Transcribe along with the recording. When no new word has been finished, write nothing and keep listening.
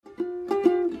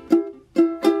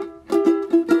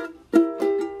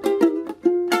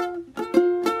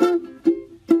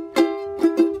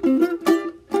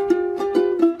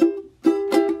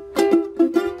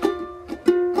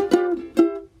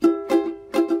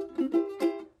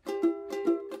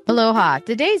Aloha.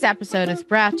 Today's episode is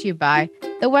brought to you by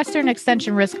the Western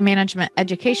Extension Risk Management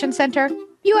Education Center,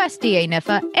 USDA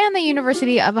NIFA, and the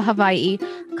University of Hawaii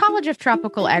College of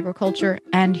Tropical Agriculture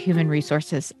and Human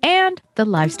Resources, and the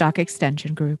Livestock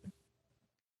Extension Group.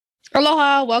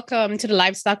 Aloha, welcome to the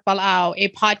Livestock Balao, a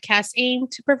podcast aimed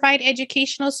to provide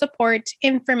educational support,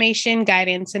 information,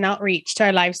 guidance, and outreach to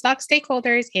our livestock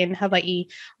stakeholders in Hawaii.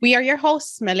 We are your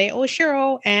hosts, Mele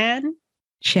Oshiro and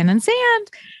Shannon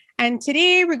Sand. And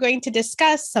today we're going to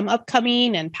discuss some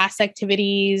upcoming and past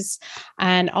activities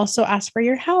and also ask for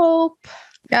your help.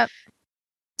 Yep.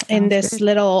 In this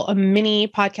little mini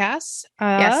podcast.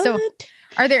 So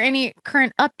are there any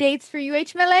current updates for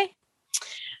UH Mele?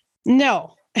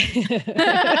 No. At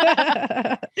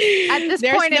this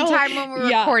point in time when we're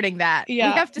recording that, we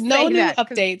have to say no new that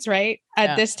updates, right?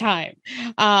 At this time.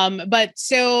 But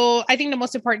so I think the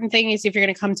most important thing is if you're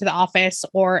going to come to the office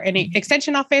or an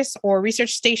extension office or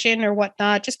research station or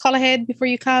whatnot, just call ahead before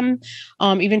you come.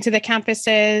 Even to the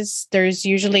campuses, there's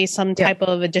usually some type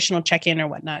of additional check-in or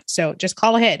whatnot. So just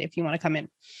call ahead if you want to come in.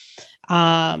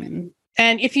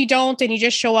 And if you don't and you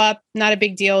just show up, not a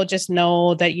big deal. Just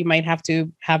know that you might have to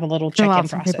have a little check-in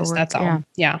process. That's all.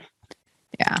 Yeah.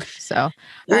 So, all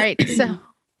right.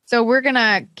 So we're going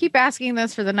to keep asking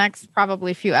this for the next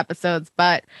probably few episodes,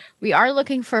 but we are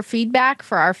looking for feedback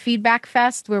for our Feedback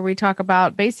Fest, where we talk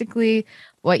about basically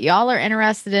what y'all are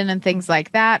interested in and things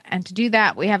like that. And to do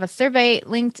that, we have a survey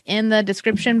linked in the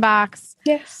description box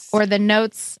or the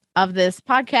notes of this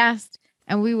podcast.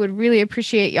 And we would really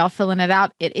appreciate y'all filling it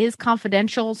out. It is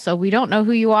confidential, so we don't know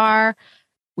who you are.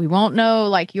 We won't know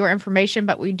like your information,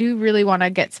 but we do really want to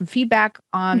get some feedback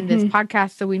on this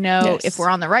podcast so we know if we're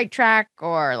on the right track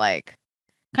or like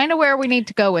kind of where we need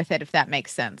to go with it, if that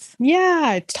makes sense.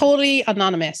 Yeah, totally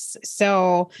anonymous.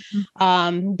 So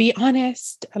be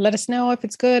honest. Let us know if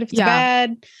it's good, if it's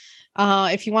bad.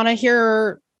 If you want to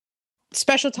hear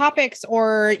special topics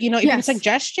or, even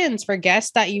suggestions for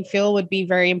guests that you feel would be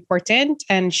very important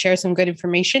and share some good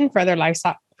information for other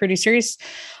livestock producers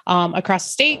across the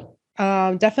state,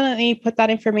 definitely put that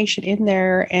information in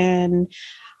there. And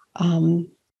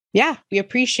we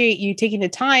appreciate you taking the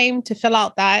time to fill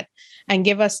out that and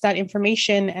give us that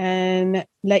information and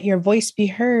let your voice be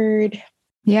heard.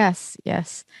 Yes.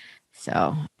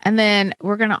 So, and then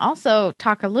we're going to also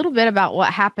talk a little bit about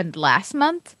what happened last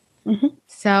month.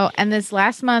 So, and this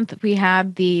last month we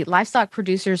had the Livestock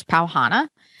Producers Pauhana.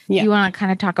 You want to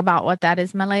kind of talk about what that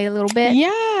is, Mele, a little bit?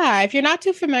 Yeah. If you're not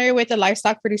too familiar with the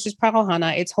Livestock Producers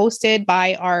Pauhana, it's hosted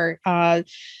by our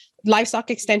Livestock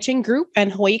Extension Group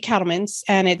and Hawaii Cattlemen's,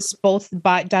 and it's both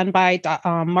done by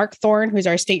Mark Thorne, who's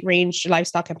our state range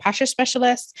livestock and pasture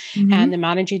specialist, and the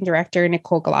managing director,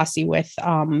 Nicole Galassi, with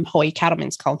Hawaii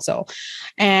Cattlemen's Council.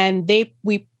 And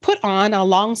we put on,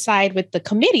 alongside with the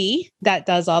committee that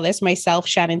does all this, myself,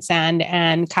 Shannon Sand,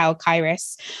 and Kyle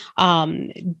Kairis,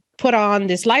 put on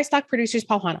this Livestock Producers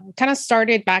Pauhana. Kind of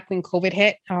started back when COVID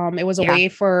hit. It was a way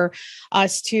for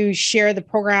us to share the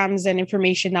programs and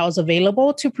information that was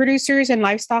available to producers and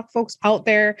livestock folks out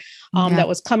there that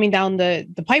was coming down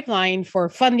the pipeline for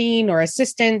funding or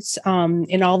assistance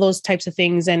in all those types of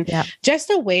things. And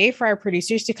just a way for our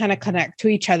producers to kind of connect to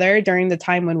each other during the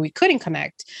time when we couldn't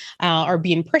connect or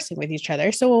be in person with each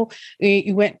other. So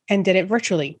we went and did it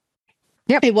virtually.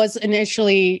 It was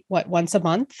initially once a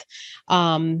month,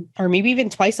 or maybe even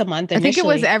twice a month. Initially. I think it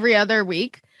was every other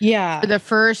week. Yeah. For the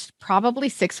first probably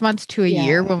 6 months to a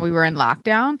year when we were in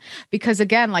lockdown, because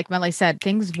again, like Mele said,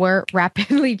 things were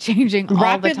rapidly changing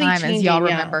all the time, as y'all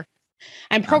remember.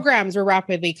 And programs were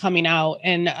rapidly coming out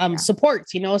and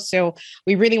supports, so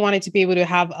we really wanted to be able to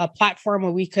have a platform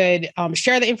where we could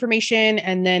share the information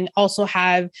and then also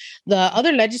have the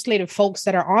other legislative folks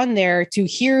that are on there to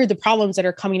hear the problems that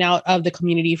are coming out of the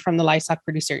community from the livestock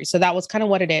producers. So that was kind of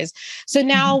what it is. So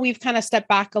now we've kind of stepped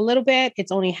back a little bit.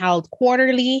 It's only held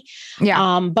quarterly,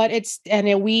 but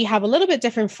we have a little bit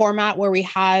different format where we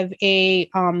have a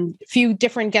few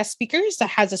different guest speakers that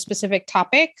has a specific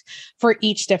topic for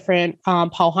each different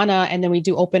Pauhana, and then we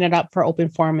do open it up for open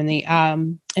forum in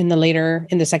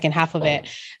the second half of it.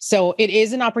 So it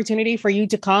is an opportunity for you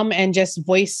to come and just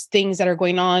voice things that are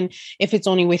going on, if it's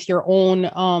only with your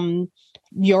own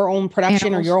production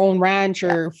animals, or your own ranch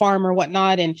or farm or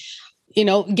whatnot, and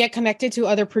get connected to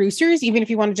other producers, even if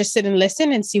you want to just sit and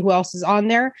listen and see who else is on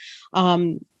there.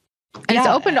 And it's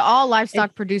open to all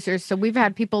livestock producers. So we've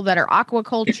had people that are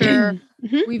aquaculture.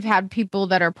 We've had people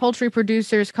that are poultry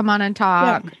producers come on and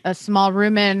talk. A small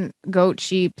rumen, goat,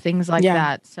 sheep, things like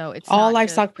that. So it's all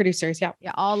livestock producers. Yeah,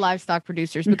 all livestock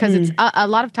producers, because it's a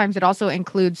lot of times it also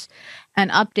includes an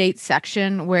update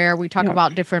section where we talk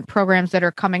about different programs that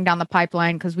are coming down the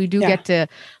pipeline, because we do get to,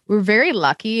 we're very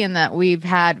lucky in that we've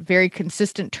had very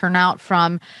consistent turnout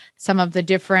from some of the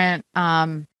different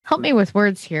help me with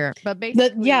words here, but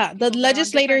basically the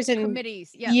legislators and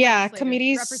committees,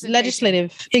 committees,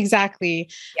 legislative, exactly.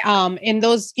 And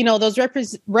those,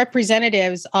 those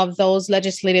representatives of those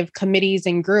legislative committees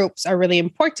and groups are really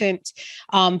important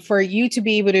for you to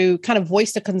be able to kind of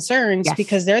voice the concerns,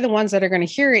 because they're the ones that are going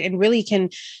to hear it and really can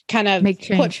kind of make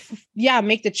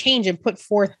the change and put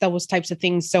forth those types of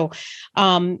things. So,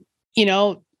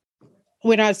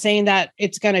 we're not saying that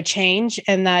it's going to change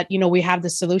and that, we have the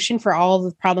solution for all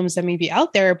the problems that may be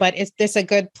out there, but is this a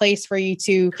good place for you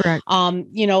to,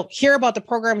 hear about the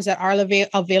programs that are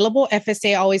available?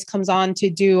 FSA always comes on to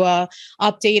do a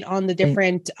update on the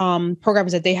different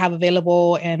programs that they have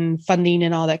available and funding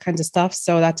and all that kinds of stuff.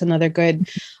 So that's another good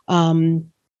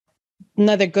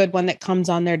one that comes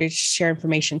on there to share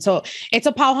information. So it's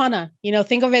a pauhana,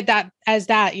 think of it as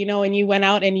that, and you went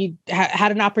out and you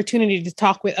had an opportunity to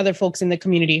talk with other folks in the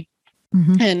community.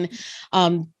 And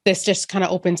this just kind of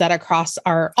opens that across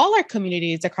all our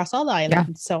communities, across all the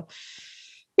islands. So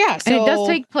and it does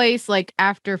take place like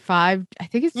after 5. I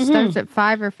think it starts at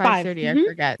 5 or 5:30. I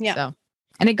forget. So,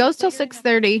 and it goes till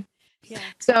 6:30.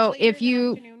 So if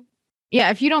you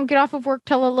don't get off of work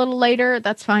till a little later,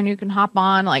 that's fine. You can hop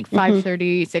on like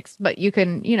 5:30, 6, but you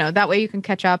can, that way you can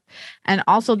catch up. And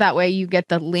also that way you get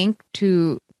the link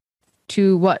to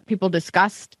what people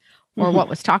discussed or what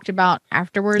was talked about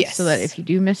afterwards, so that if you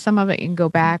do miss some of it, you can go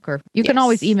back, or you can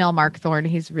always email Mark Thorne.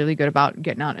 He's really good about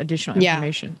getting out additional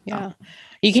information. So.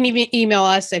 You can even email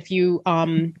us if you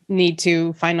need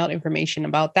to find out information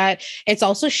about that. It's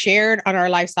also shared on our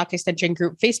Livestock Extension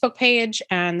Group Facebook page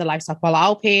and the Livestock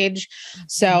Palau page.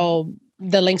 So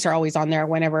the links are always on there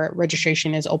whenever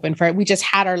registration is open for it. We just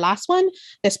had our last one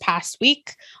this past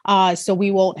week. So we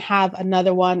won't have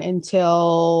another one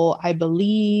until, I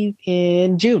believe,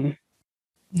 in June.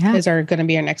 Is going to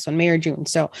be our next one, May or June.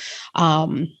 So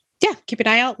keep an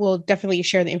eye out. We'll definitely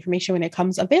share the information when it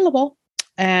comes available.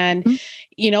 And,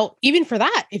 even for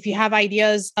that, if you have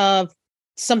ideas of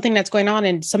something that's going on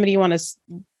and somebody you want to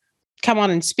come on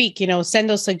and speak, send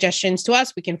those suggestions to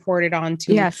us. We can forward it on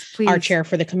to our chair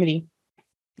for the committee.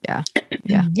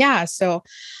 So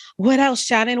what else,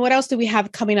 Shannon? What else do we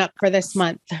have coming up for this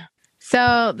month?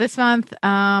 So this month,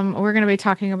 we're going to be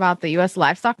talking about the U.S.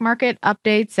 livestock market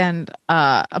updates and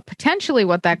potentially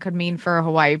what that could mean for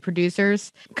Hawaii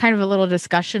producers. Kind of a little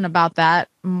discussion about that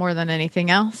more than anything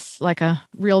else, like a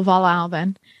real volao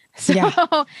then. So,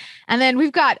 and then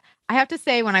we've got, I have to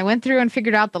say, when I went through and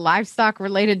figured out the livestock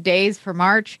related days for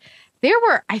March, there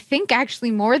were, I think,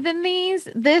 actually more than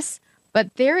this,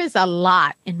 but there is a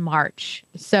lot in March.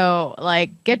 So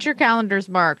get your calendars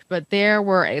marked, but there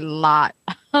were a lot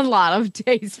of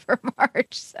days for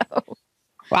March. So,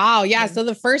 wow. Yeah. So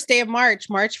the first day of March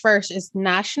 1st is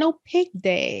National Pig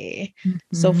Day.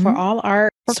 So for all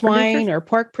our swine or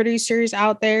pork producers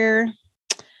out there.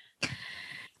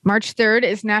 March 3rd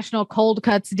is National Cold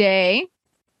Cuts Day.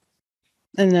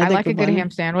 I like a good ham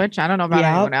sandwich. I don't know about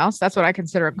anyone else. That's what I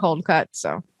consider a cold cut.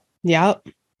 So,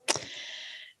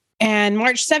 And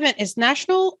March 7th is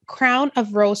National Crown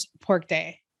of Roast Pork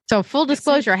Day. So full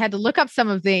disclosure, I had to look up some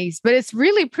of these, but it's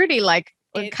really pretty.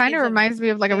 It kind of reminds me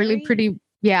of a really pretty,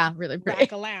 really pretty.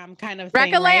 Rack a lamb kind of thing.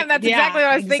 Rack a lamb. That's exactly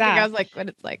what I was thinking. I was like, what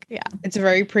it's like. Yeah. It's a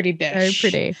very pretty dish. Very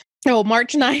pretty. So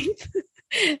March 9th,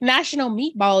 National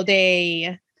Meatball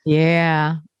Day.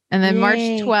 Yeah. And then March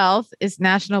 12th is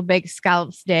National Baked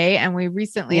Scallops Day. And we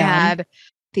recently had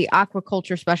the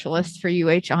aquaculture specialist for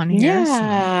UH on here.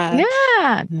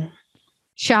 Yeah.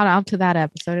 Shout out to that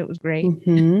episode. It was great.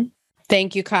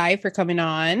 Thank you, Kai, for coming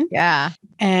on. Yeah.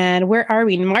 And where are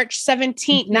we? March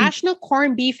 17th, National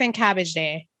Corned Beef and Cabbage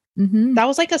Day. That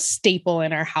was like a staple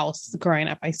in our house growing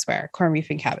up, I swear. Corned beef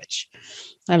and cabbage.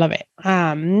 I love it.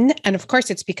 And of course,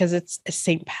 it's because it's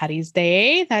St. Patty's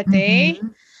Day that day.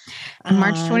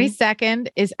 March 22nd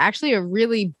is actually a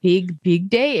really big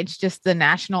day. It's just the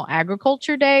National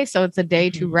Agriculture Day. So it's a day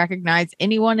to recognize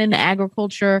anyone in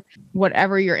agriculture,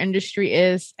 whatever your industry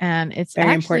is. And it's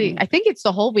very important. I think it's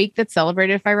the whole week that's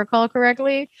celebrated, if I recall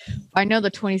correctly. I know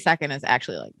the 22nd is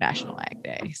actually National Ag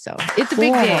Day. So it's a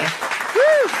big day.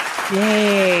 Woo!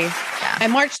 Yay. Yeah.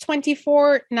 And March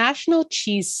 24th, National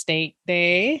Cheesesteak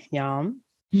Day. Yum.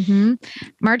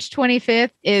 March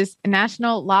 25th is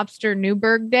National Lobster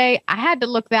Newburg Day. I had to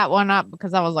look that one up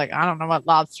because I was like, I don't know what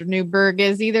lobster Newburg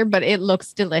is either, but it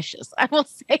looks delicious. I will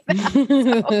say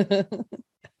that.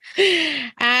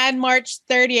 And March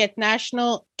 30th,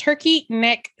 National Turkey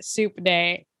Neck Soup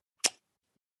Day.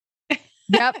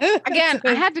 Yep. Again,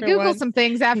 I had to Google some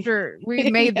things after we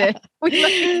made this.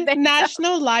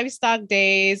 National Livestock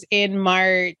Days in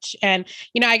March. And,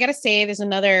 I got to say, there's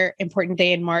another important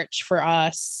day in March for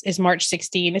us is March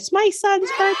 16. It's my son's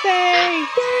birthday.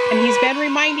 And he's been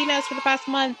reminding us for the past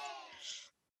month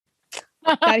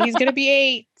that he's going to be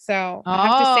 8. So I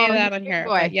have to say that on here.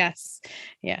 But yes.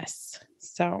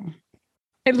 So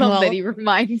I love that he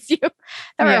reminds you.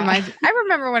 Reminds me. I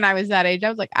remember when I was that age, I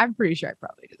was like, I'm pretty sure I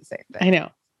probably did the same thing. I know.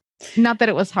 Not that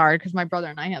it was hard because my brother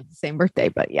and I had the same birthday,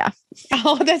 but yeah.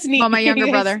 Oh, that's neat. Well, my younger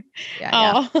brother.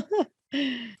 Yeah.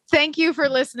 Thank you for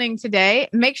listening today.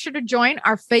 Make sure to join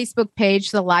our Facebook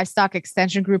page, the Livestock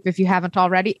Extension Group, if you haven't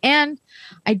already. And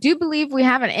I do believe we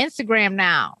have an Instagram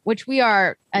now, which we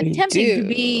are attempting to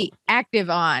be active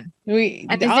on.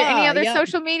 And is there any other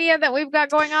social media that we've got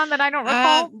going on that I don't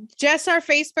recall? Just our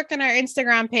Facebook and our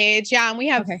Instagram page. Yeah. And we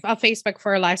have a Facebook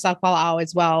for Livestock Balao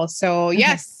as well. So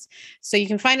yes. So you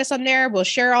can find us on there. We'll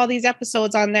share all these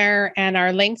episodes on there. And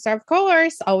our links are, of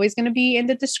course, always going to be in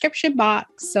the description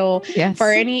box. So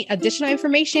for any additional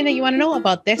information that you want to know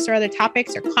about this or other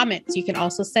topics or comments, you can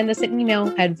also send us an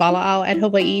email at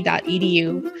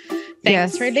balao@hawaii.edu.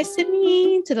 Thanks for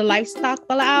listening to the Livestock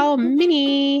Balao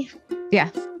Mini.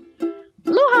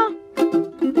 Aloha.